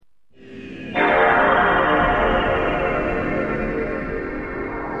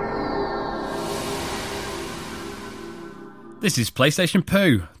This is PlayStation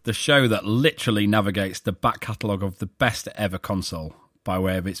Poo, the show that literally navigates the back catalogue of the best ever console by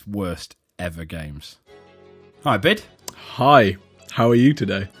way of its worst ever games. Hi, Bid. Hi, how are you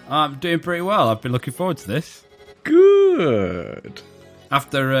today? I'm doing pretty well. I've been looking forward to this. Good.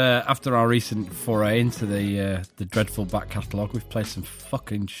 After our recent foray into the dreadful back catalogue, we've played some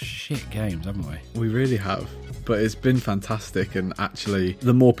fucking shit games, haven't we? We really have. But it's been fantastic, and actually,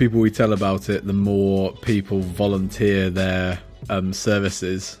 the more people we tell about it, the more people volunteer their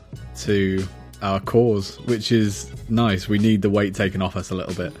services to our cause, which is nice. We need the weight taken off us a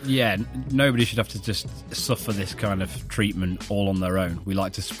little bit. Yeah, nobody should have to just suffer this kind of treatment all on their own. We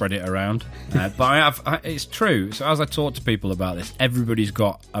like to spread it around. But it's true. So as I talk to people about this, everybody's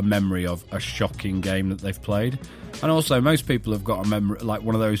got a memory of a shocking game that they've played. And also, most people have got a memory, like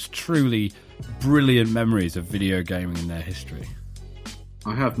one of those truly brilliant memories of video gaming in their history.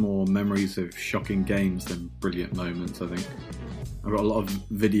 I have more memories of shocking games than brilliant moments, I think. I've got a lot of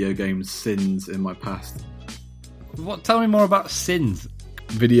video game sins in my past. Tell me more about sins.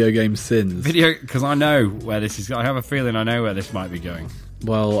 Video game sins. Because I know where this is. I have a feeling I know where this might be going.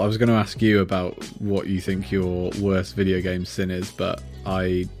 Well, I was going to ask you about what you think your worst video game sin is, but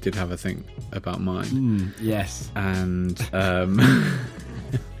I did have a think about mine. Yes. And,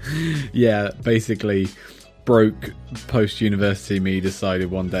 yeah, basically, broke post-university me decided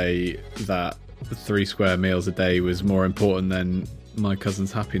one day that 3 square meals a day was more important than my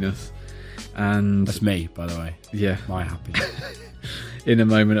cousin's happiness. And that's me, by the way. Yeah. My happiness. In a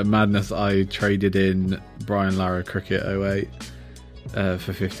moment of madness, I traded in Brian Lara Cricket 08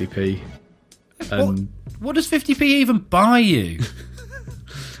 for 50p. And what does 50p even buy you?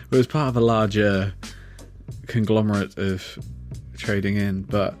 It was part of a larger conglomerate of trading in,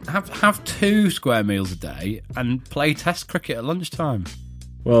 but have 2 square meals a day and play test cricket at lunchtime.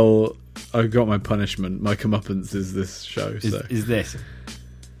 Well, I got my punishment. My comeuppance is this show. Is this?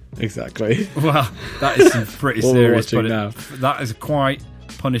 Exactly. Well, that is some pretty serious. We're watching now. That is quite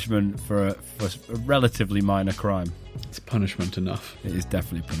punishment for a relatively minor crime. It's punishment enough. It is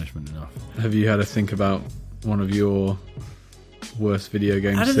definitely punishment enough. Have you had to think about one of your worst video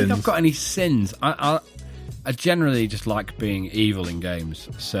game sins? I don't think I've got any sins. I generally just like being evil in games.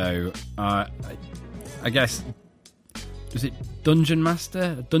 So I guess, was it Dungeon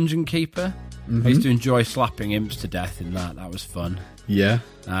Master? Dungeon Keeper? Mm-hmm. I used to enjoy slapping imps to death in that. That was fun. Yeah.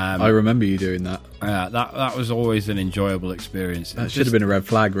 I remember you doing that. That was always an enjoyable experience. That should have been a red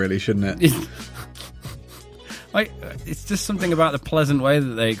flag, really, shouldn't it? It's just something about the pleasant way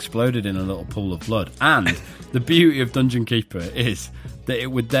that they exploded in a little pool of blood. And the beauty of Dungeon Keeper is that it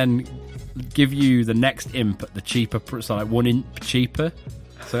would then give you the next imp at the cheaper, so like 1 imp cheaper.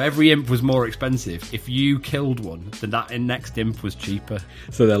 So every imp was more expensive. If you killed one, then that next imp was cheaper.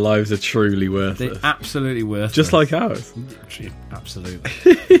 So their lives are truly worthless. They're absolutely worthless. Just like ours. Absolutely.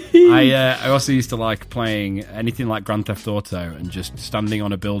 I also used to like playing anything like Grand Theft Auto and just standing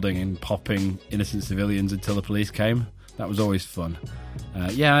on a building and popping innocent civilians until the police came. That was always fun.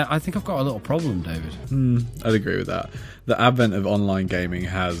 Yeah, I think I've got a little problem, David. I'd agree with that. The advent of online gaming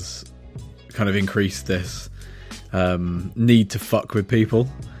has kind of increased this need to fuck with people,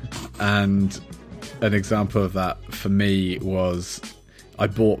 and an example of that for me was I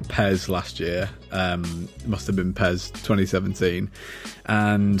bought PES last year. Must have been PES 2017,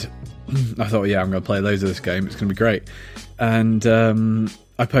 and I thought, yeah, I'm going to play loads of this game. It's going to be great. And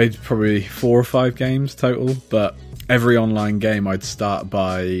I played probably 4 or 5 games total, but every online game I'd start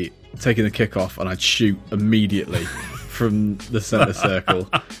by taking the kickoff and I'd shoot immediately from the centre circle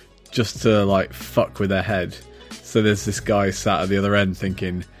just to like fuck with their head. So there's this guy sat at the other end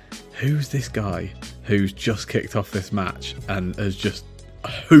thinking, who's this guy who's just kicked off this match and has just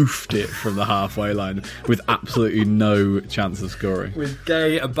hoofed it from the halfway line with absolutely no chance of scoring? With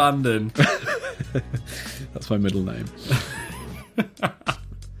gay abandon. That's my middle name.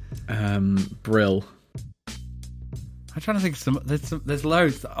 Brill. I'm trying to think. There's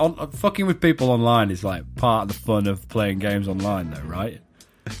loads. Fucking with people online is like part of the fun of playing games online, though, right?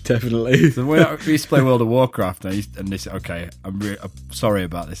 Definitely. So we used to play World of Warcraft, and this. Okay, I'm sorry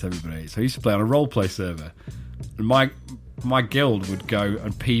about this, everybody. So I used to play on a roleplay server, and my guild would go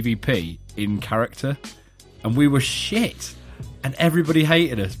and PvP in character, and we were shit, and everybody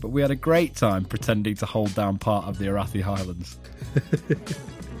hated us, but we had a great time pretending to hold down part of the Arathi Highlands.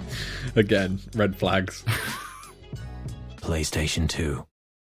 Again, red flags. PlayStation 2,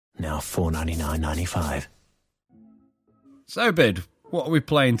 now $499.95. So, Bid, what are we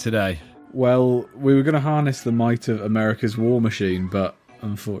playing today? Well, we were going to harness the might of America's War Machine, but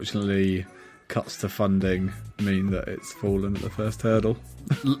unfortunately cuts to funding mean that it's fallen at the first hurdle.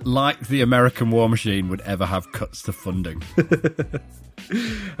 Like the American War Machine would ever have cuts to funding.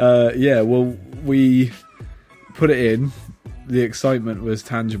 Yeah, well, we put it in. The excitement was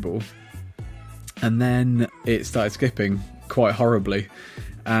tangible. And then it started skipping quite horribly.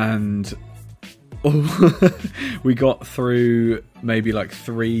 And we got through maybe like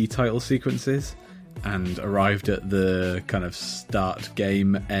 3 title sequences and arrived at the kind of start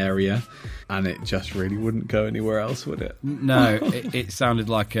game area, and it just really wouldn't go anywhere else, would it? No, it sounded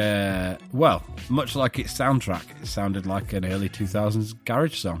like much like its soundtrack, it sounded like an early 2000s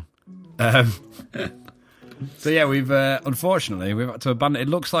garage song. So yeah, we've unfortunately we've had to abandon. It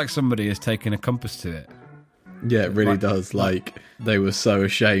looks like somebody has taken a compass to it. Yeah, it really does. Like, they were so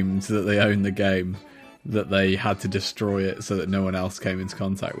ashamed that they owned the game that they had to destroy it so that no one else came into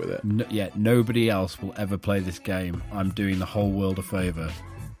contact with it. Nobody else will ever play this game. I'm doing the whole world a favour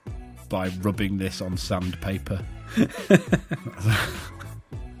by rubbing this on sandpaper.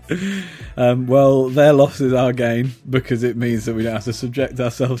 Well, their loss is our gain, because it means that we don't have to subject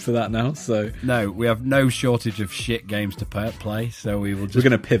ourselves to that now. So no, we have no shortage of shit games to play. So we're going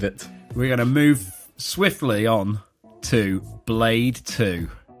to pivot. We're going to move swiftly on to Blade 2.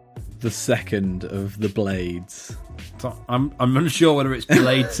 The second of the Blades. So I'm unsure whether it's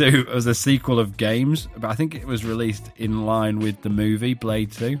Blade 2 as a sequel of games, but I think it was released in line with the movie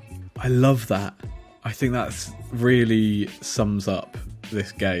Blade 2. I love that. I think that's really sums up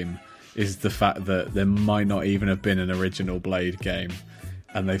this game, is the fact that there might not even have been an original Blade game,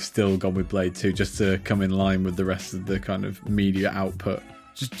 and they've still gone with Blade 2 just to come in line with the rest of the kind of media output.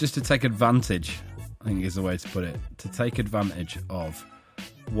 Just to take advantage, I think is the way to put it, to take advantage of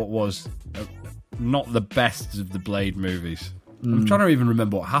what was not the best of the Blade movies. I'm trying to even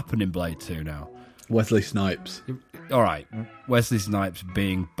remember what happened in Blade 2 now. Wesley Snipes. All right, Wesley Snipes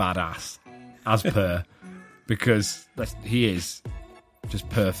being badass, as per, because he is just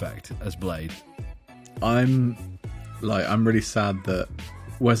perfect as Blade. I'm really sad that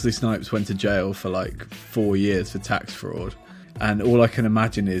Wesley Snipes went to jail for like 4 years for tax fraud, and all I can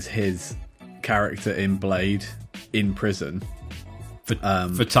imagine is his character in Blade in prison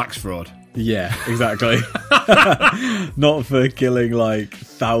for tax fraud. Yeah, exactly. Not for killing like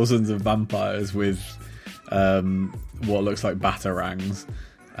thousands of vampires with what looks like batarangs.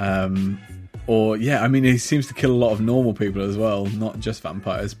 Or, yeah, I mean, he seems to kill a lot of normal people as well, not just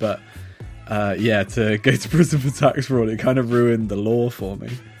vampires. But, yeah, to go to prison for tax fraud, it kind of ruined the law for me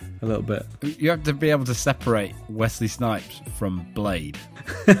a little bit. You have to be able to separate Wesley Snipes from Blade.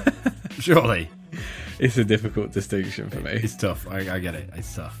 Surely. It's a difficult distinction for me. It's tough. I get it.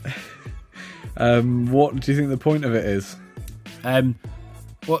 It's tough. What do you think the point of it is?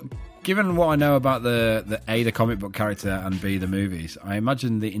 Well, given what I know about the comic book character and B, the movies, I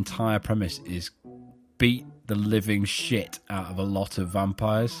imagine the entire premise is beat the living shit out of a lot of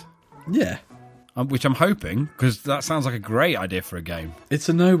vampires. Yeah. Which I'm hoping, because that sounds like a great idea for a game. It's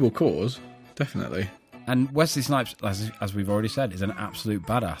a noble cause, definitely. And Wesley Snipes, as we've already said, is an absolute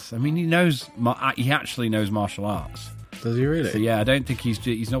badass. I mean, he actually knows martial arts. Does he really? So yeah, I don't think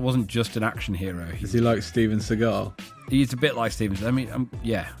wasn't just an action hero. Is he like Steven Seagal? He's a bit like Steven. I mean,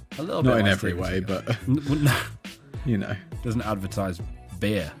 yeah, a little bit. Not in like every Steven way, Seagal. but No, you know, doesn't advertise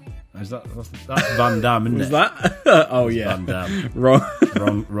beer. That's Van Damme, isn't was it? that? Oh yeah, Van Damme. wrong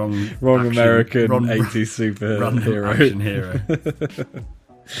Wrong action, American wrong 80s superhero. action hero.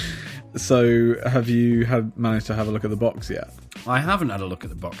 So, have you managed to have a look at the box yet? I haven't had a look at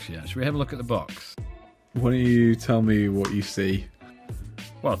the box yet. Should we have a look at the box? Why don't you tell me what you see?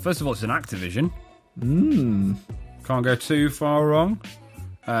 Well, first of all, it's an Activision. Can't go too far wrong.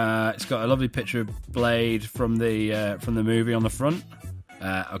 It's got a lovely picture of Blade from the movie on the front.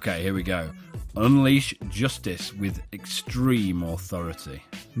 Okay, here we go. Unleash justice with extreme authority.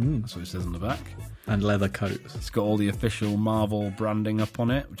 That's what it says on the back. And leather coats. It's got all the official Marvel branding up on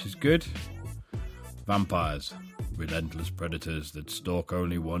it, which is good. Vampires, relentless predators that stalk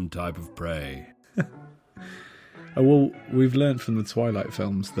only one type of prey. Oh, well, we've learned from the Twilight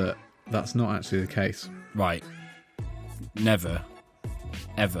films that that's not actually the case. Right. Never,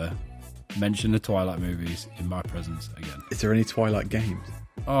 ever mention the Twilight movies in my presence again. Is there any Twilight games?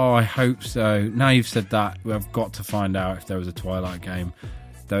 Oh, I hope so. Now you've said that, we've got to find out if there was a Twilight game.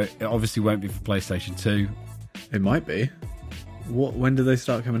 Though it obviously won't be for PlayStation 2. It might be. When do they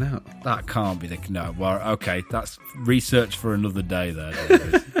start coming out? That can't be no. Well, okay, that's research for another day there,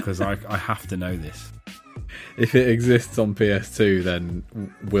 David, because I have to know this. If it exists on PS2, then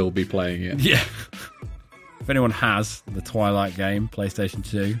we'll be playing it. Yeah. If anyone has the Twilight game, PlayStation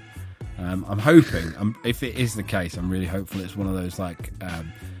 2, I'm hoping, if it is the case, I'm really hopeful it's one of those like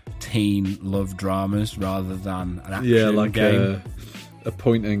teen love dramas rather than an action Yeah, like game. a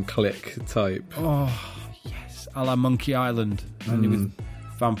point and click type. Oh, yes. A la Monkey Island, only with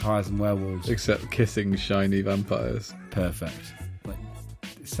vampires and werewolves. Except kissing shiny vampires. Perfect. Like,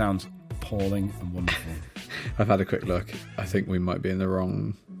 it sounds appalling and wonderful. I've had a quick look. I think we might be in the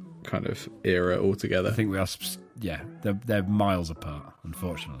wrong kind of era altogether. I think we are, they're miles apart,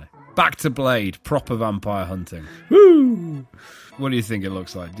 unfortunately. Back to Blade, proper vampire hunting. Woo! What do you think it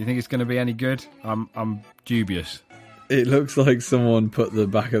looks like? Do you think it's going to be any good? I'm dubious. It looks like someone put the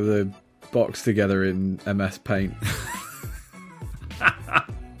back of the box together in MS Paint.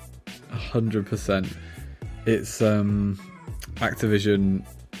 100%. It's Activision,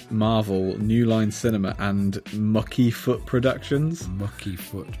 Marvel, New Line Cinema, and Mucky Foot Productions. Mucky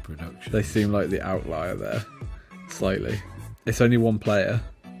Foot Productions. They seem like the outlier there, slightly. It's only one player.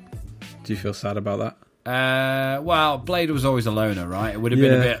 Do you feel sad about that? Well, Blade was always a loner, right? It would have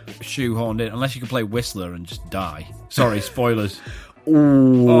been a bit shoehorned in, unless you could play Whistler and just die. Sorry, spoilers.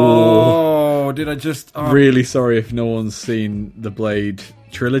 Ooh. Oh, did I just... Oh. Really sorry if no one's seen the Blade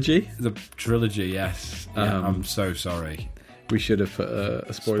trilogy. The trilogy, yes. Yeah, I'm so sorry. We should have put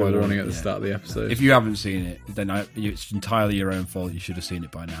a spoiler warning at the start of the episode. If you haven't seen it, then it's entirely your own fault. You should have seen it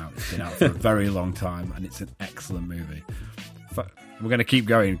by now. It's been out for a very long time, and it's an excellent movie. We're going to keep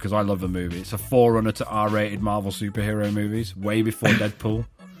going because I love the movie. It's a forerunner to R-rated Marvel superhero movies, way before Deadpool.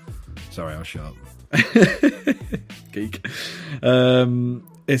 Sorry, I'll shut up. Geek.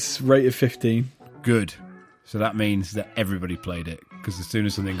 It's rated 15. Good. So that means that everybody played it, because as soon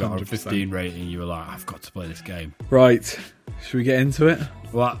as something got 100%. a 15 rating, you were like, I've got to play this game. Right. Should we get into it?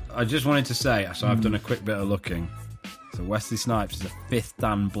 Well, I just wanted to say, so I've done a quick bit of looking. So Wesley Snipes is a 5th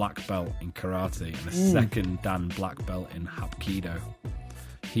Dan black belt in karate and a 2nd Dan black belt in Hapkido.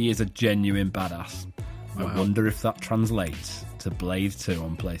 He is a genuine badass. Wow. I wonder if that translates to Blade 2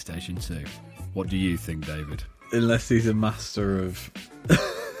 on PlayStation 2. What do you think, David? Unless he's a master of...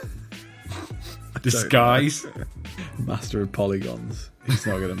 Disguise? Master of polygons. He's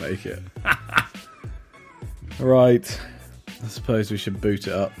not going to make it. Right. I suppose we should boot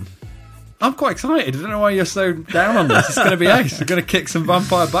it up. I'm quite excited. I don't know why you're so down on this. It's going to be ace. We're going to kick some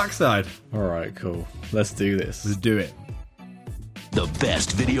vampire backside. Alright, cool. Let's do this. Let's do it. The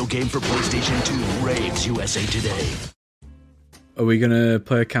best video game for PlayStation 2 raves USA Today. Are we going to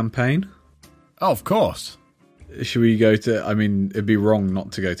play a campaign? Oh, of course. Should we go to... I mean, it'd be wrong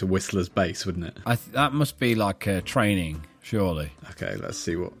not to go to Whistler's base, wouldn't it? That must be like training, surely. Okay, let's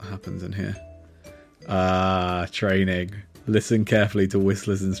see what happens in here. Training. Listen carefully to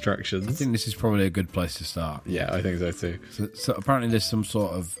Whistler's instructions. I think this is probably a good place to start. Yeah, I think so too. So apparently there's some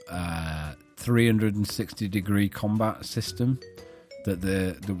sort of 360-degree combat system that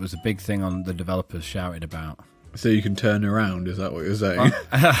there was a big thing on the developers shouted about. So you can turn around, is that what you're saying?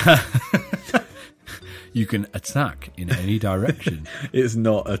 You can attack in any direction. It's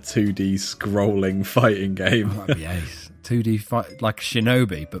not a 2D scrolling fighting game. That'd be ace. 2D fight, like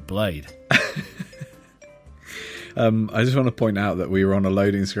Shinobi, but Blade. I just want to point out that we were on a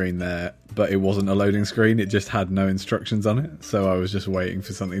loading screen there, but it wasn't a loading screen. It just had no instructions on it. So I was just waiting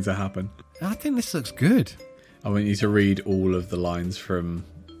for something to happen. I think this looks good. I want you to read all of the lines from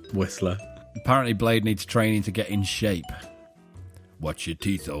Whistler. Apparently Blade needs training to get in shape. Watch your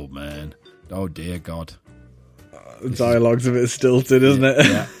teeth, old man. Oh, dear God. The dialogue's a bit stilted, isn't it?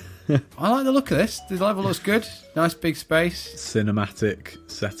 Yeah. I like the look of this. The level looks good. Nice big space. Cinematic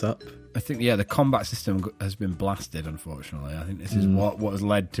setup. I think, the combat system has been blasted, unfortunately. I think this is what has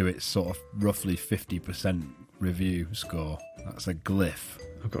led to its sort of roughly 50% review score. That's a glyph.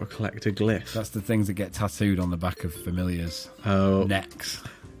 I've got to collect a glyph. That's the things that get tattooed on the back of familiars' necks.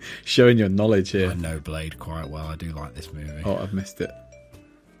 Showing your knowledge here. I know Blade quite well. I do like this movie. Oh, I've missed it.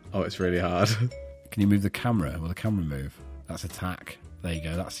 Oh, it's really hard. Can you move the camera? Will the camera move? That's attack. There you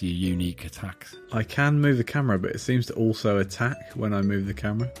go. That's your unique attack. I can move the camera, but it seems to also attack when I move the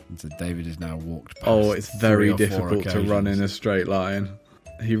camera. And so David has now walked past. Oh, it's very 3 or 4 difficult to run in a straight line.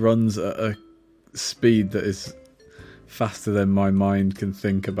 He runs at a speed that is faster than my mind can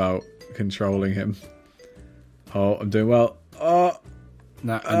think about controlling him. Oh, I'm doing well. Oh,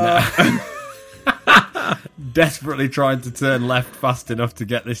 now, desperately trying to turn left fast enough to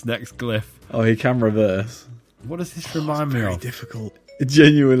get this next glyph. Oh, he can reverse. What does this remind me Very of? difficult.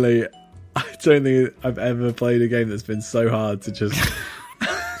 Genuinely, I don't think I've ever played a game that's been so hard to just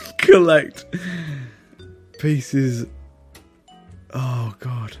collect pieces. Oh,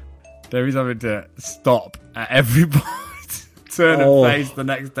 God. David's having to stop at every point, turn and face the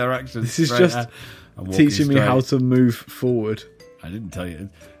next direction. This is just teaching me how to move forward. I didn't tell you.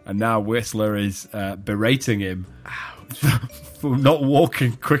 And now Whistler is berating him for not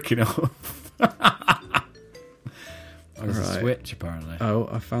walking quick enough. There's a Right. switch, apparently. Oh,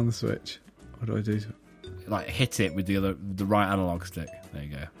 I found the switch. What do I do? Like, hit it with the right analog stick. There you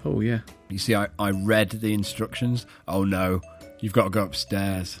go. Oh, yeah. You see, I read the instructions. Oh, no. You've got to go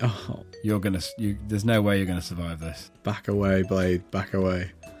upstairs. Oh, There's no way you're going to survive this. back away, Blade. Back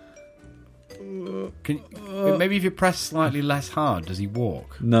away. Maybe if you press slightly less hard, does he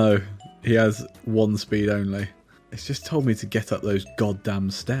walk? No, he has one speed only. It's just told me to get up those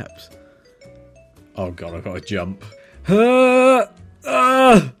goddamn steps. Oh, God, I've got to jump. Crap.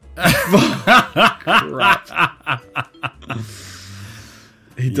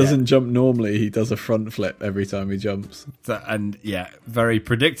 He doesn't jump normally. He does a front flip every time he jumps. And yeah, very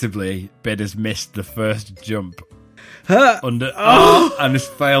predictably, Bid has missed the first jump and has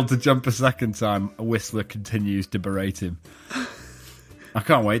failed to jump a second time. Whistler continues to berate him. I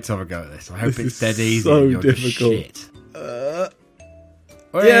can't wait to have a go at this. I hope This it's is dead easy. so and you're just difficult. shit.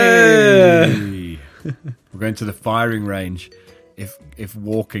 Yeah. Hey! We're going to the firing range. If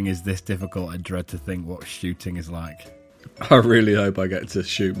walking is this difficult, I dread to think what shooting is like. I really hope I get to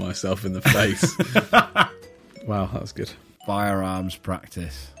shoot myself in the face. Wow, that was good. Firearms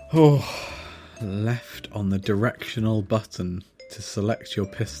practice. Oh, left on the directional button to select your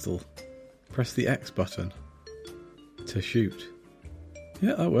pistol. Press the X button to shoot.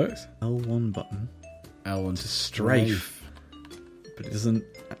 Yeah, that works. L1 button, L1 to strafe. But it doesn't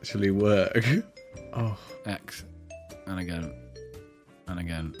actually work. Oh, X. And again. And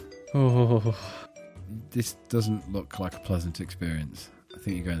again. oh. This doesn't look like a pleasant experience. I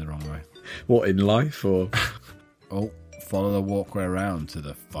think you're going the wrong way. What, in life or? Oh, follow the walkway around to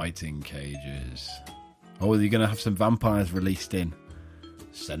the fighting cages. Oh, you're going to have some vampires released in.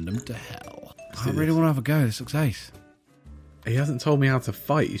 Send them to hell. I do really this. want to have a go. This looks ace. He hasn't told me how to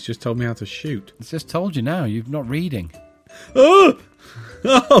fight. He's just told me how to shoot. It's just told you now. You're not reading. Oh,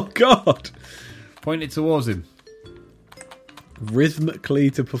 oh God! Point it towards him. Rhythmically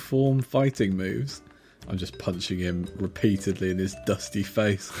to perform fighting moves. I'm just punching him repeatedly in his dusty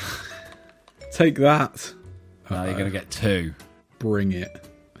face. Take that. Now you're going to get 2. Bring it.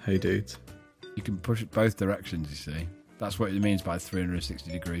 Hey, dudes. You can push it both directions, you see. That's what it means by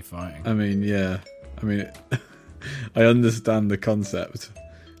 360-degree fighting. I mean, yeah. I mean, I understand the concept.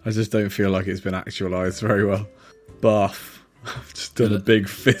 I just don't feel like it's been actualised very well. Buff. I've just done a big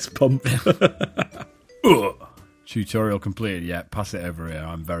fist pump. Tutorial completed. Yeah, pass it over here.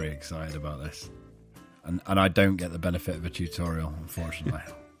 I'm very excited about this. And I don't get the benefit of a tutorial, unfortunately.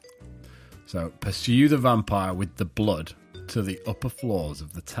 So, pursue the vampire with the blood to the upper floors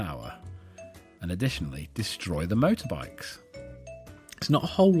of the tower. And additionally, destroy the motorbikes. It's not a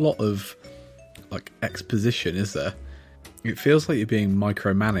whole lot of like exposition, is there? It feels like you're being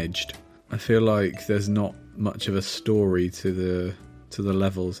micromanaged. I feel like there's not much of a story to the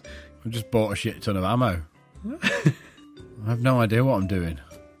levels. I just bought a shit ton of ammo. I have no idea what I'm doing.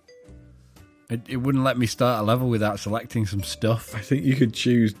 It wouldn't let me start a level without selecting some stuff. I think you could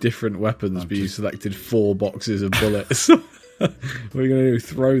choose different weapons, but you selected 4 boxes of bullets. What are you going to do?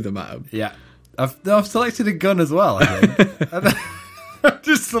 Throw them at them? Yeah. I've selected a gun as well, I think.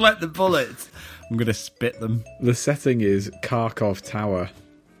 Just select the bullets. I'm going to spit them. The setting is Kharkov Tower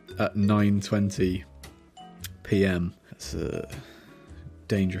at 9:20 p.m. It's a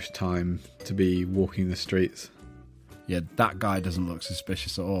dangerous time to be walking the streets. Yeah, that guy doesn't look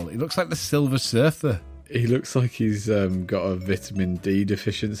suspicious at all. He looks like the Silver Surfer. He looks like he's got a vitamin D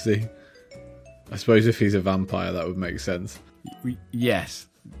deficiency. I suppose if he's a vampire, that would make sense. Yes.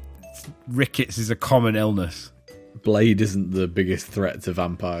 Rickets is a common illness. Blade isn't the biggest threat to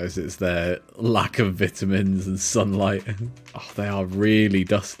vampires, it's their lack of vitamins and sunlight. Oh, they are really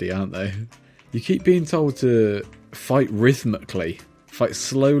dusty, aren't they? You keep being told to fight rhythmically. Fight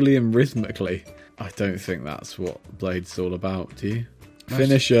slowly and rhythmically. I don't think that's what Blade's all about, do you?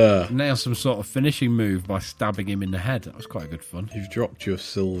 Finisher! Nail some sort of finishing move by stabbing him in the head. That was quite good fun. You've dropped your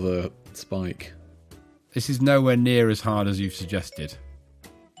silver spike. This is nowhere near as hard as you've suggested.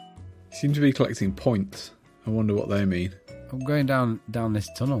 You seem to be collecting points. I wonder what they mean. I'm going down this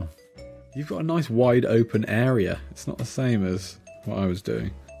tunnel. You've got a nice wide open area. It's not the same as what I was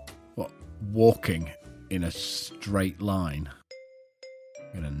doing. What? Walking in a straight line.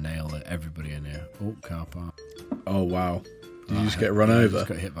 I'm going to nail everybody in here. Oh, car park. Oh, wow. Did you just That get hurt. run Yeah, I over? just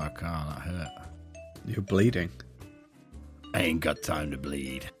got hit by a car. That hurt. You're bleeding. I ain't got time to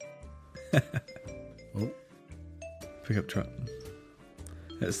bleed. Oh, Pickup truck.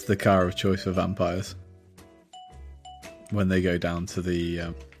 It's the car of choice for vampires. When they go down to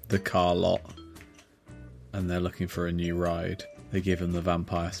the car lot and they're looking for a new ride, they give them the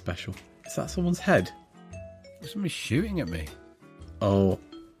vampire special. Is that someone's head? Somebody's shooting at me. Oh,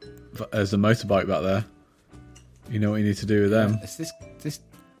 there's a motorbike back there. You know what you need to do with them? It's this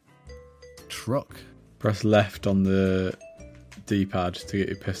truck. Press left on the D-pad to get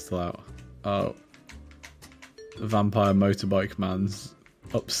your pistol out. Oh. The vampire motorbike man's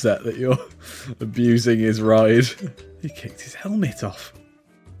upset that you're abusing his ride. He kicked his helmet off.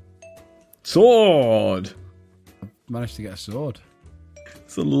 Sword! Managed to get a sword.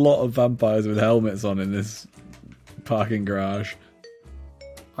 There's a lot of vampires with helmets on in this parking garage.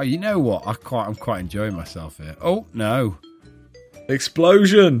 Oh, you know what? I'm quite enjoying myself here. Oh no!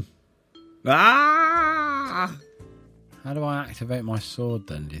 Explosion! Ah! How do I activate my sword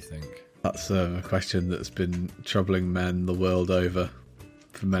then? Do you think? That's a question that's been troubling men the world over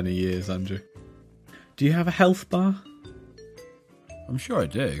for many years, Andrew. Do you have a health bar? I'm sure I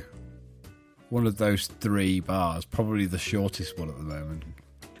do. One of those 3 bars, probably the shortest one at the moment.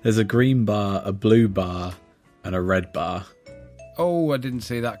 There's a green bar, a blue bar, and a red bar. Oh, I didn't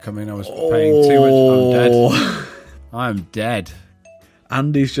see that coming. I was paying too much. I'm dead. I'm dead.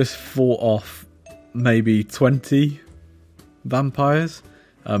 Andy's just fought off maybe 20 vampires,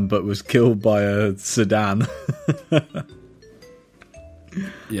 but was killed by a sedan.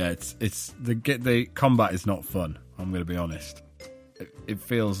 Yeah, it's the combat is not fun. I'm going to be honest. It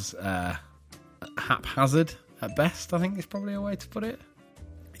feels haphazard at best. I think is probably a way to put it.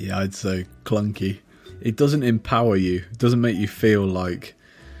 Yeah, I'd say clunky. It doesn't empower you. It doesn't make you feel like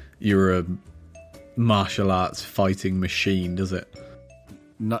you're a martial arts fighting machine, does it?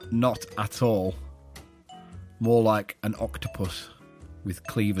 Not at all. More like an octopus with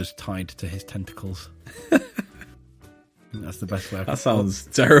cleavers tied to his tentacles. I think that's the best way. That sounds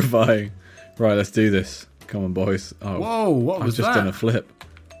terrifying. Right, let's do this. Come on, boys. Oh, whoa! What was that? I've just done a flip.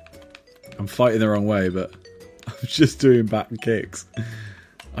 I'm fighting the wrong way, but I'm just doing back kicks.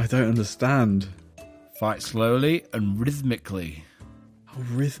 I don't understand. Fight slowly and rhythmically. How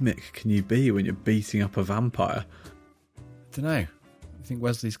rhythmic can you be when you're beating up a vampire? I don't know. I think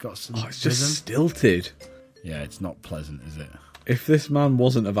Wesley's got some. Oh, it's just rhythm. stilted. Yeah, it's not pleasant, is it? If this man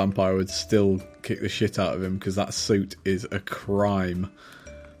wasn't a vampire, I would still kick the shit out of him because that suit is a crime.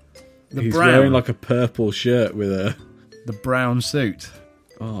 He's wearing like a purple shirt with a... The brown suit.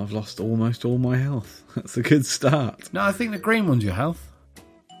 Oh, I've lost almost all my health. That's a good start. No, I think the green one's your health.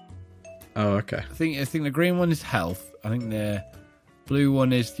 Oh, okay. I think the green one is health. I think the blue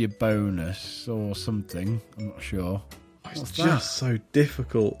one is your bonus or something. I'm not sure. It's just so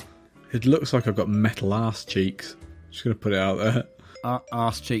difficult. It looks like I've got metal arse cheeks. Just going to put it out there.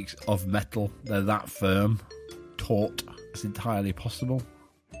 Arse cheeks of metal. They're that firm. Taut. It's entirely possible.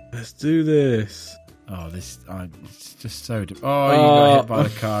 Let's do this. Oh, it's just so... you got hit by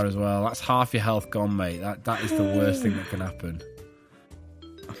the car as well. That's half your health gone, mate. That is the worst thing that can happen.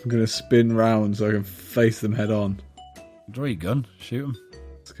 I'm going to spin round so I can face them head on. Draw your gun. Shoot them.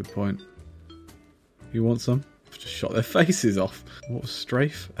 That's a good point. You want some? I've just shot their faces off. What was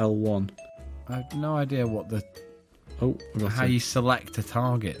strafe? L1. I have no idea what the... Oh, how you select a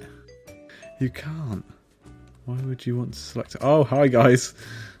target. You can't. Why would you want to select... Oh, hi guys.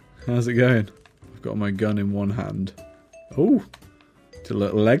 How's it going? I've got my gun in one hand. Oh, did a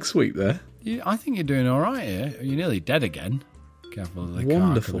little leg sweep there. I think you're doing all right here. You're nearly dead again. Careful of the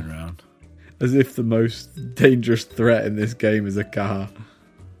Wonderful. car coming around. As if the most dangerous threat in this game is a car.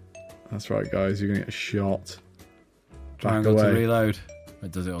 That's right, guys. You're going to get shot. Triangle to reload.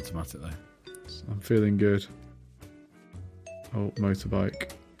 It does it automatically. I'm feeling good. Oh,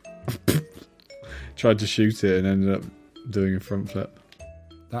 motorbike. Tried to shoot it and ended up doing a front flip.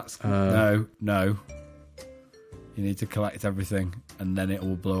 That's... No. You need to collect everything and then it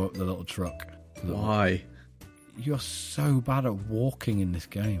will blow up the little truck. Why? You're so bad at walking in this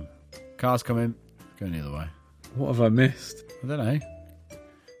game. Cars coming. Going the other way. What have I missed? I don't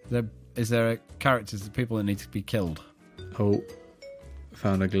know. Is there characters, people that need to be killed? Oh,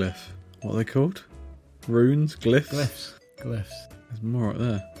 found a glyph. What are they called? Runes? Glyphs? Glyphs. There's more up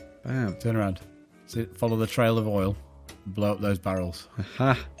there. Bam. Turn around. Follow the trail of oil. Blow up those barrels.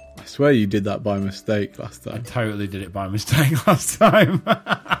 Aha. I swear you did that by mistake last I time. totally did it by mistake last time.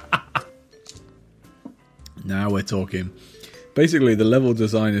 Now we're talking. Basically, the level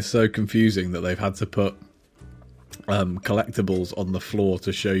design is so confusing that they've had to put collectibles on the floor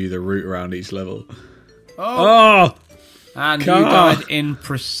to show you the route around each level. Oh! And car. you died in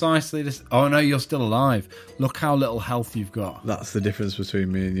precisely this... Oh no, you're still alive. Look how little health you've got. That's the difference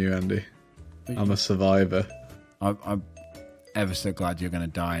between me and you, Andy. I'm a survivor. I'm ever so glad you're going to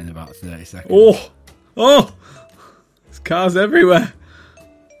die in about 30 seconds. Oh! There's cars everywhere.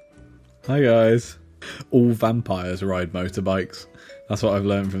 Hi, guys. All vampires ride motorbikes. That's what I've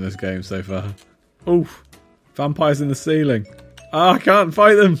learned from this game so far. Oh, Vampires in the ceiling. I can't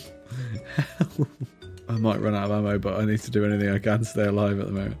fight them. I might run out of ammo, but I need to do anything I can to stay alive at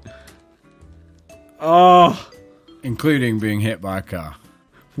the moment. Including being hit by a car.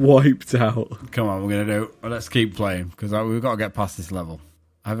 Wiped out. Come on, let's keep playing, because we've got to get past this level.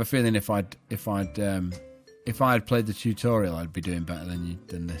 I have a feeling if I had played the tutorial, I'd be doing better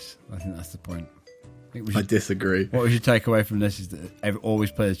than this. I think that's the point. I disagree. What we should take away from this is that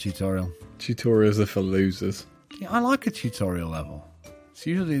always play the tutorial. Tutorials are for losers. Yeah, I like a tutorial level. It's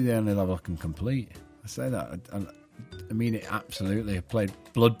usually the only level I can complete. I say that. I mean it absolutely. I played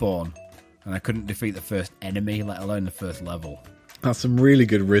Bloodborne, and I couldn't defeat the first enemy, let alone the first level. That's some really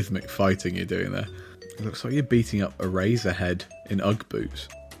good rhythmic fighting you're doing there. It looks like you're beating up a Razorhead in Ugg boots.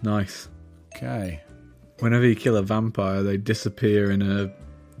 Nice. Okay. Whenever you kill a vampire, they disappear in a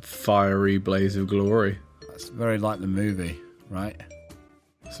fiery blaze of glory. That's very like the movie, right?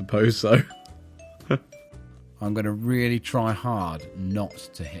 I suppose so. I'm going to really try hard not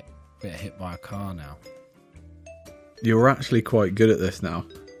to get hit by a car now. You're actually quite good at this now.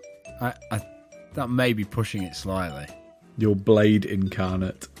 That may be pushing it slightly. You're Blade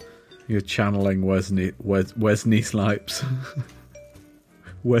incarnate. You're channeling Wesley Snipes.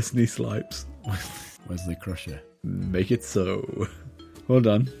 Wesley Snipes. Wesley Crusher. Make it so. Well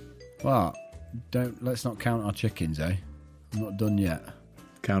done. Well, let's not count our chickens, eh? I'm not done yet.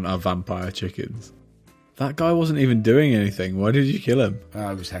 Count our vampire chickens. That guy wasn't even doing anything. Why did you kill him? He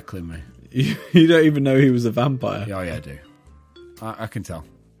was heckling me. You don't even know he was a vampire. Yeah, I do. I can tell.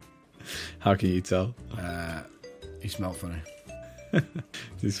 How can you tell? He smelled funny. Does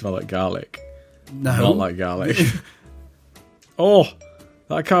he smell like garlic? No. Not like garlic. Oh,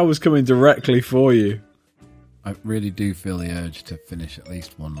 that car was coming directly for you. I really do feel the urge to finish at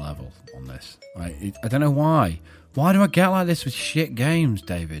least one level on this. I don't know why. Why do I get like this with shit games,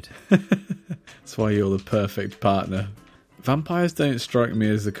 David? That's why you're the perfect partner. Vampires don't strike me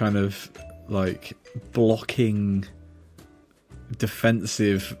as the kind of, like, blocking,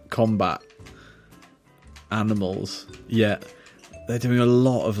 defensive combat animals. Yet, they're doing a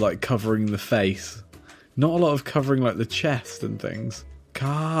lot of, like, covering the face. Not a lot of covering, like, the chest and things.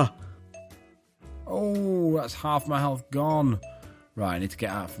 Car! Oh, that's half my health gone. Right, I need to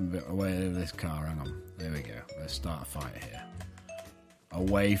get out from away from this car. Hang on. There we go. Let's start a fight here.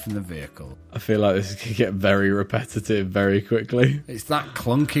 Away from the vehicle. I feel like this is going to get very repetitive very quickly. It's that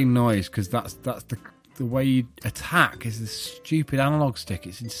clunking noise, because that's the way you attack is this stupid analog stick.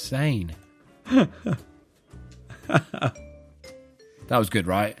 It's insane. That was good,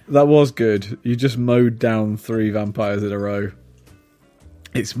 right? That was good. You just mowed down 3 vampires in a row.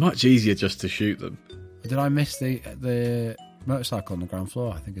 It's much easier just to shoot them. Did I miss the motorcycle on the ground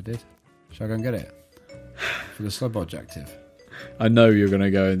floor? I think I did. Shall I go and get it? For the sub objective. I know you're going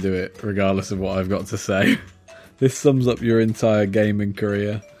to go and do it, regardless of what I've got to say. This sums up your entire gaming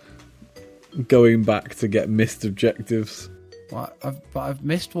career. Going back to get missed objectives. Well, I've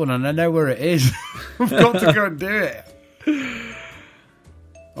missed one and I know where it is. I've got to go and do it.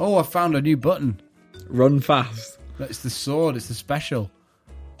 Oh, I found a new button. Run fast. It's the sword. It's the special.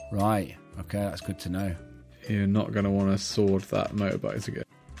 Right. Okay, that's good to know. You're not going to want to sword that motorbike again.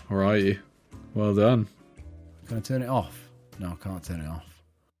 Or are you? Well done. Can I turn it off? No, I can't turn it off.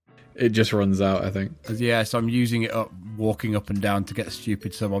 It just runs out, I think. Yeah, so I'm using it walking up and down to get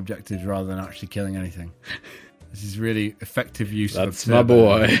stupid sub-objectives rather than actually killing anything. This is really effective use of That's my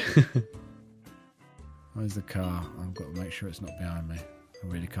boy. Where's the car? I've got to make sure it's not behind me. I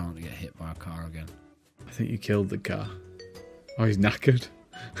really can't get hit by a car again. I think you killed the car. Oh, he's knackered.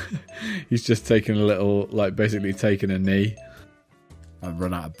 He's just taken a little, like, basically taken a knee. I've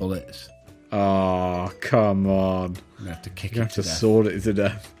run out of bullets. Oh, come on. I'm going to have to kick You it have to death. sword it to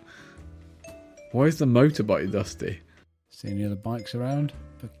death. Why is the motorbike dusty? See any other bikes around?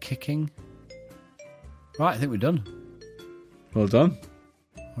 But kicking. Right, I think we're done. Well done.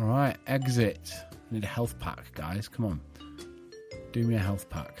 Alright, exit. I need a health pack, guys. Come on. Do me a health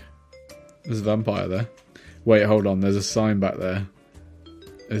pack. There's a vampire there. Wait, hold on. There's a sign back there.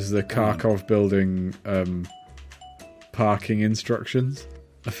 Is the Kharkov building parking instructions?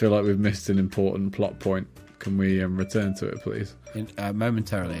 I feel like we've missed an important plot point. Can we return to it, please?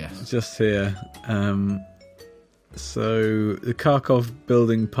 Momentarily, yes. Just here. So, the Kharkov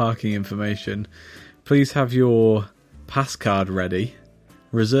building parking information. Please have your pass card ready.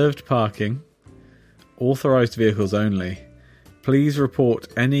 Reserved parking. Authorised vehicles only. Please report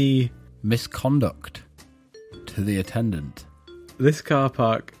any misconduct to the attendant. This car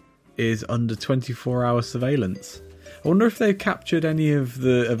park is under 24-hour surveillance. I wonder if they've captured any of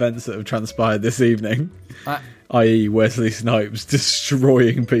the events that have transpired this evening. I.e. Wesley Snipes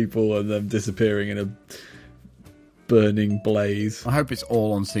destroying people and them disappearing in a burning blaze. I hope it's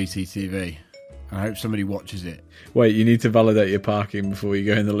all on CCTV. I hope somebody watches it. Wait, you need to validate your parking before you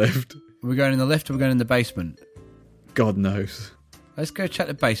go in the lift. Are we going in the lift or are we going in the basement? God knows. Let's go check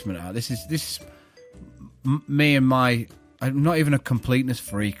the basement out. This is me and my... I'm not even a completeness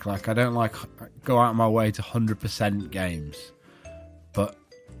freak. Like, I don't go out of my way to 100% games. But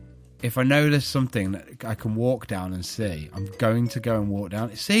if I know there's something that I can walk down and see, I'm going to go and walk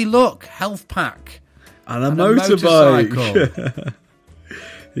down. See, look, health pack. And a motorbike. motorcycle.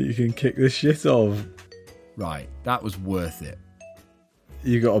 You can kick the shit off. Right, that was worth it.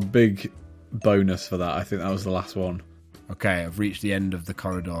 You got a big bonus for that. I think that was the last one. Okay, I've reached the end of the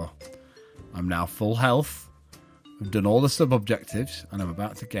corridor. I'm now full health. I've done all the sub-objectives, and I'm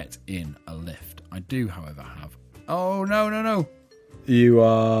about to get in a lift. I do, however, have... Oh, no. You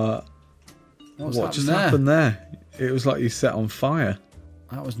are... What just happened there? It was like you set on fire.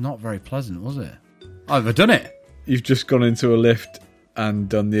 That was not very pleasant, was it? I've done it. You've just gone into a lift and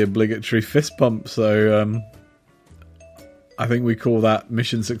done the obligatory fist pump, so I think we call that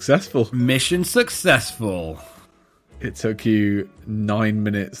mission successful. Mission successful. It took you 9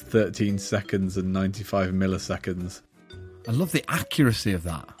 minutes, 13 seconds and 95 milliseconds. I love the accuracy of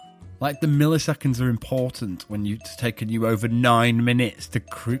that. Like, the milliseconds are important when it's taken you over 9 minutes to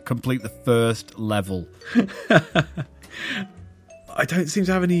complete the first level. I don't seem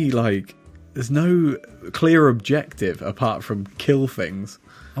to have any, there's no clear objective apart from kill things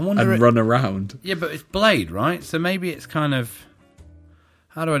and run around. Yeah, but it's Blade, right? So maybe it's kind of...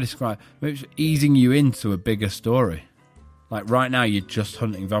 How do I describe it? Maybe it's easing you into a bigger story. Like, right now, you're just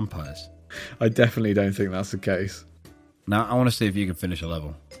hunting vampires. I definitely don't think that's the case. Now, I want to see if you can finish a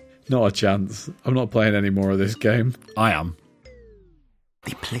level. Not a chance. I'm not playing any more of this game. I am.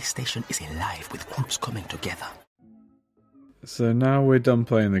 The PlayStation is alive with groups coming together. So now we're done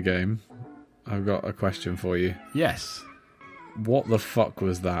playing the game. I've got a question for you. Yes. What the fuck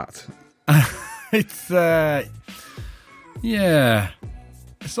was that? It's, yeah.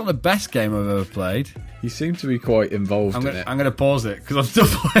 It's not the best game I've ever played. You seem to be quite involved in it. I'm going to pause it because I'm still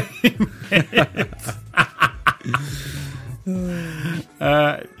playing it.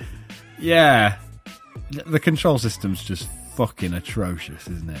 Yeah. The control system's just fucking atrocious,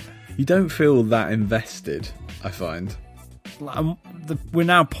 isn't it? You don't feel that invested, I find. We're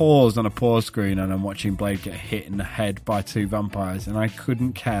now paused on a pause screen and I'm watching Blade get hit in the head by two vampires and I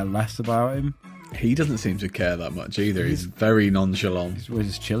couldn't care less about him. He doesn't seem to care that much either. He's very nonchalant. We're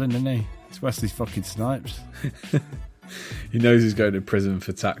just chilling, isn't he? It's Wesley fucking Snipes. He knows he's going to prison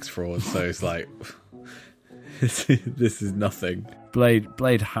for tax fraud, so it's like, this is nothing. Blade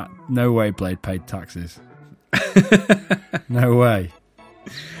no way Blade paid taxes. No way.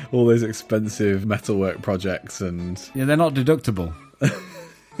 All those expensive metalwork projects and... Yeah, they're not deductible.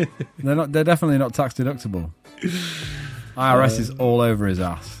 They're definitely not tax deductible. IRS is all over his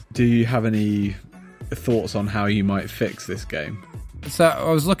ass. Do you have any thoughts on how you might fix this game? So I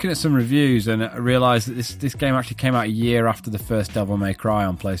was looking at some reviews and I realised that this game actually came out a year after the first Devil May Cry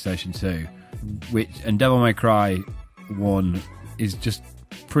on PlayStation 2. And Devil May Cry 1 is just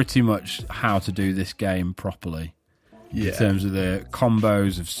pretty much how to do this game properly. Yeah. In terms of the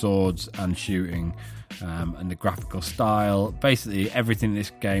combos of swords and shooting and the graphical style. Basically, everything in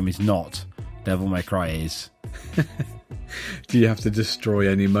this game is not Devil May Cry is. Do you have to destroy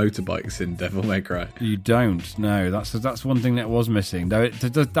any motorbikes in Devil May Cry? You don't, no. That's one thing that was missing. Though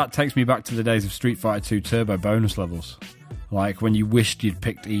that takes me back to the days of Street Fighter 2 Turbo bonus levels. Like when you wished you'd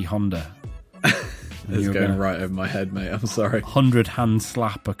picked E-Honda. It's going right over my head, mate. I'm sorry. 100 hand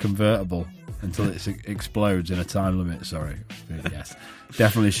slap a convertible until it explodes in a time limit. Sorry. But yes,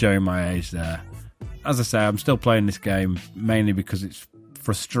 definitely showing my age there. As I say, I'm still playing this game mainly because it's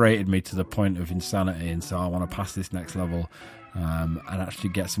frustrated me to the point of insanity, and so I want to pass this next level and actually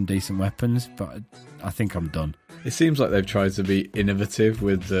get some decent weapons, but I think I'm done. It seems like they've tried to be innovative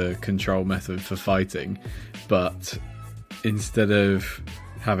with the control method for fighting, but instead of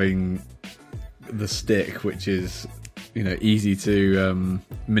having the stick, which is easy to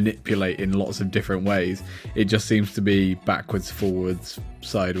manipulate in lots of different ways, it just seems to be backwards, forwards,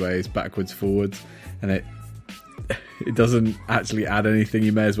 sideways, backwards, forwards, and it doesn't actually add anything.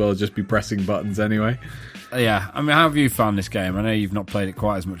 You may as well just be pressing buttons anyway. Yeah, I mean, how have you found this game? I know you've not played it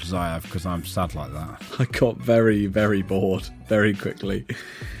quite as much as I have because I'm sad like that. I got very, very bored very quickly.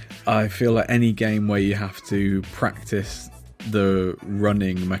 I feel like any game where you have to practice the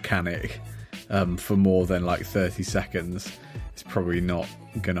running mechanic for more than 30 seconds is probably not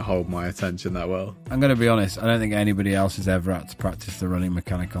going to hold my attention that well. I'm going to be honest, I don't think anybody else has ever had to practice the running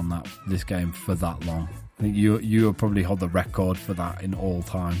mechanic on this game for that long. I think you will probably hold the record for that in all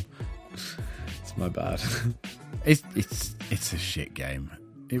time. It's my bad. It's a shit game.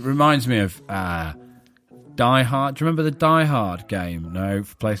 It reminds me of Die Hard. Do you remember the Die Hard game? No,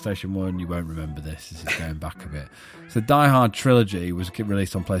 for PlayStation 1, you won't remember this. This is going back a bit. So Die Hard Trilogy was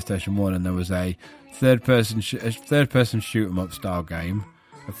released on PlayStation 1, and there was a third-person shoot 'em up style game,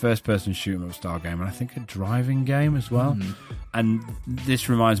 a first-person shoot 'em up style game, and I think a driving game as well. And this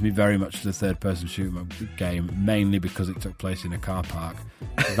reminds me very much of the third-person shoot 'em up game, mainly because it took place in a car park.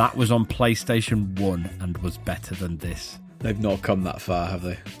 That was on PlayStation 1 and was better than this. They've not come that far, have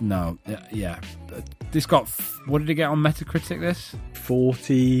they? No, yeah. This got... What did it get on Metacritic, this?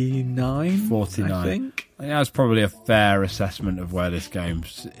 49? 49. I think. I think that's probably a fair assessment of where this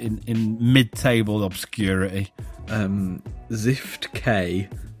game's in mid-table obscurity. Zift K,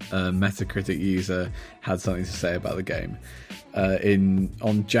 a Metacritic user, had something to say about the game.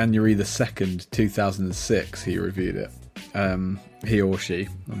 On January the 2nd, 2006, he reviewed it. He or she,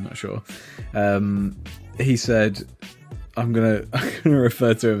 I'm not sure. He said... I'm gonna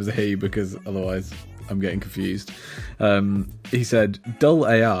refer to him as a he because otherwise I'm getting confused. He said, dull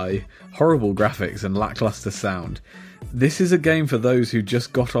AI, horrible graphics and lackluster sound. This is a game for those who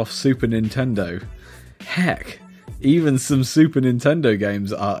just got off Super Nintendo. Heck, even some Super Nintendo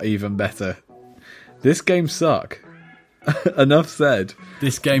games are even better. This game suck. Enough said.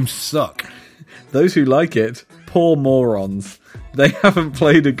 This game suck. Those who like it, poor morons. They haven't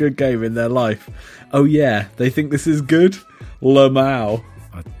played a good game in their life. Oh yeah, they think this is good? Lamau.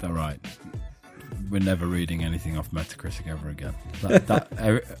 All right. We're never reading anything off Metacritic ever again.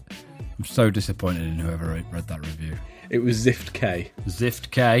 I'm so disappointed in whoever read that review. It was Zift K.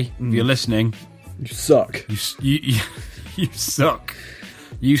 Zift K, if you're listening... You suck. You suck.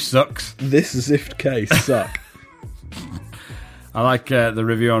 You sucks. This Zift K suck. I like the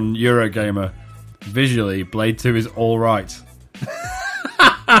review on Eurogamer. Visually, Blade 2 is alright.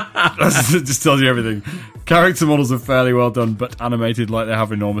 That just tells you everything. Character models are fairly well done, but animated like they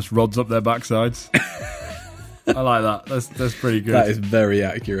have enormous rods up their backsides. I like that. That's pretty good. That is very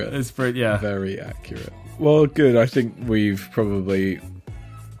accurate. It's pretty, yeah. Very accurate. Well, good. I think we've probably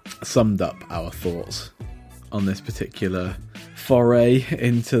summed up our thoughts on this particular foray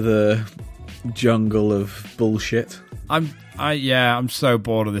into the jungle of bullshit. I'm so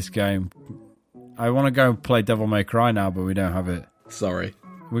bored of this game. I want to go and play Devil May Cry now, but we don't have it. Sorry.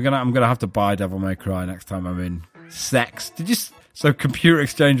 I'm gonna have to buy Devil May Cry next time I'm in Sex. So Computer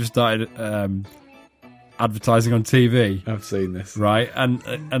Exchange has started advertising on TV. I've seen this. Right,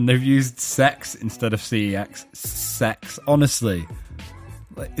 and they've used Sex instead of CEX. Sex, honestly.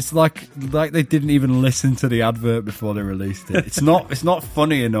 It's like they didn't even listen to the advert before they released it. It's not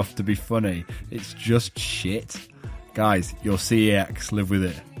funny enough to be funny. It's just shit. Guys, you're CEX, live with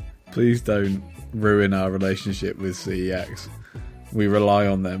it. Please don't ruin our relationship with CEX. We rely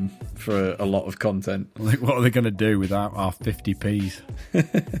on them for a lot of content. Like, what are they going to do without our 50p's?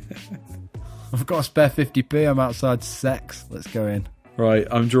 I've got a spare 50p. I'm outside Sex. Let's go in. Right,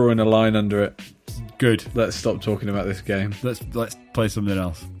 I'm drawing a line under it. Good. Let's stop talking about this game. Let's play something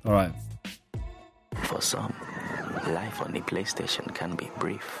else. All right. For some, life on the PlayStation can be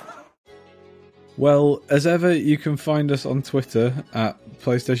brief. Well, as ever, you can find us on Twitter at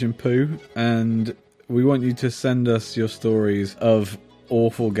PlayStation Poo, and we want you to send us your stories of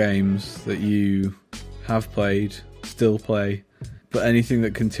awful games that you have played, still play, but anything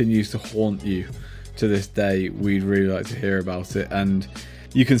that continues to haunt you to this day. We'd really like to hear about it. And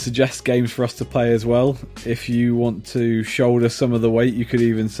you can suggest games for us to play as well. If you want to shoulder some of the weight, you could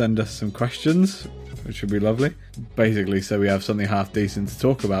even send us some questions, which would be lovely. Basically, so we have something half decent to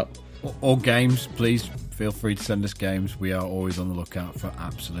talk about. Or games, please. Feel free to send us games. We are always on the lookout for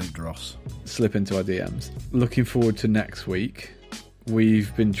absolute dross. Slip into our DMs. Looking forward to next week.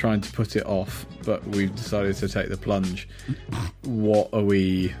 We've been trying to put it off, but we've decided to take the plunge. What are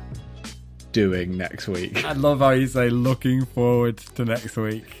we doing next week? I love how you say looking forward to next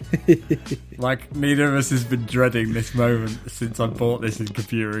week. Like, neither of us has been dreading this moment since I bought this in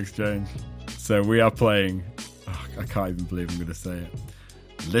Computer Exchange. So we are playing... Oh, I can't even believe I'm going to say it.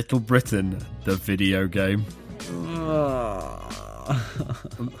 Little Britain, the video game.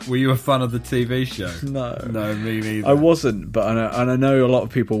 Were you a fan of the TV show? No, me neither. I wasn't, but I know a lot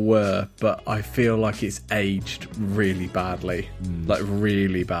of people were, but I feel like it's aged really badly. Like,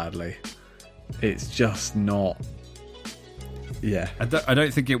 really badly. It's just not... Yeah. I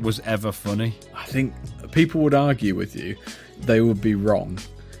don't think it was ever funny. I think people would argue with you. They would be wrong.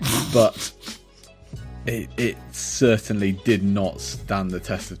 But... It certainly did not stand the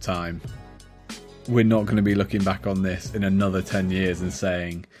test of time. We're not going to be looking back on this in another 10 years and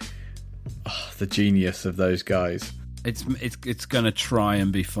saying, oh, the genius of those guys. It's going to try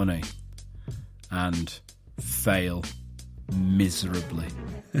and be funny. and fail miserably.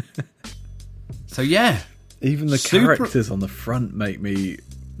 So yeah, even the Super- characters on the front make me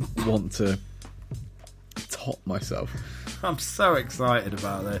want to top myself. I'm so excited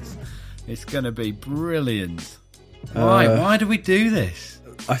about this. It's going to be brilliant. Why do we do this?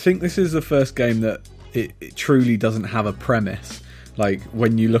 I think this is the first game that it truly doesn't have a premise. Like,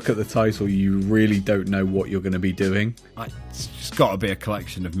 when you look at the title, you really don't know what you're going to be doing. It's just got to be a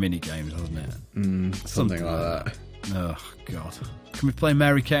collection of mini games, hasn't it? Something like that. Oh God! Can we play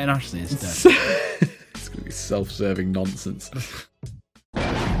Mary Kate and Ashley instead? It's going to be self-serving nonsense.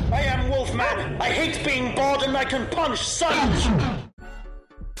 I am Wolfman. I hate being bored and I can punch sons.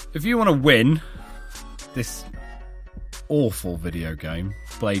 If you want to win this awful video game,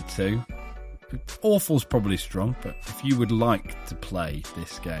 Blade 2, awful's probably strong, but if you would like to play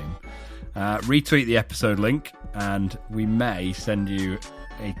this game, retweet the episode link and we may send you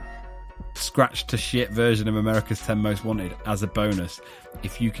a scratch to shit version of America's 10 Most Wanted as a bonus.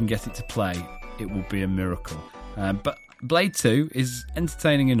 If you can get it to play, it will be a miracle. But Blade 2 is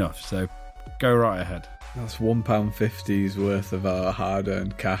entertaining enough, so go right ahead. That's £1.50's worth of our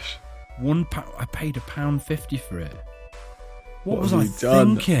hard-earned cash. £1. I paid £1.50 for it. What was have I you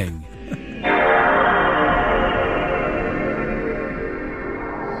done? thinking?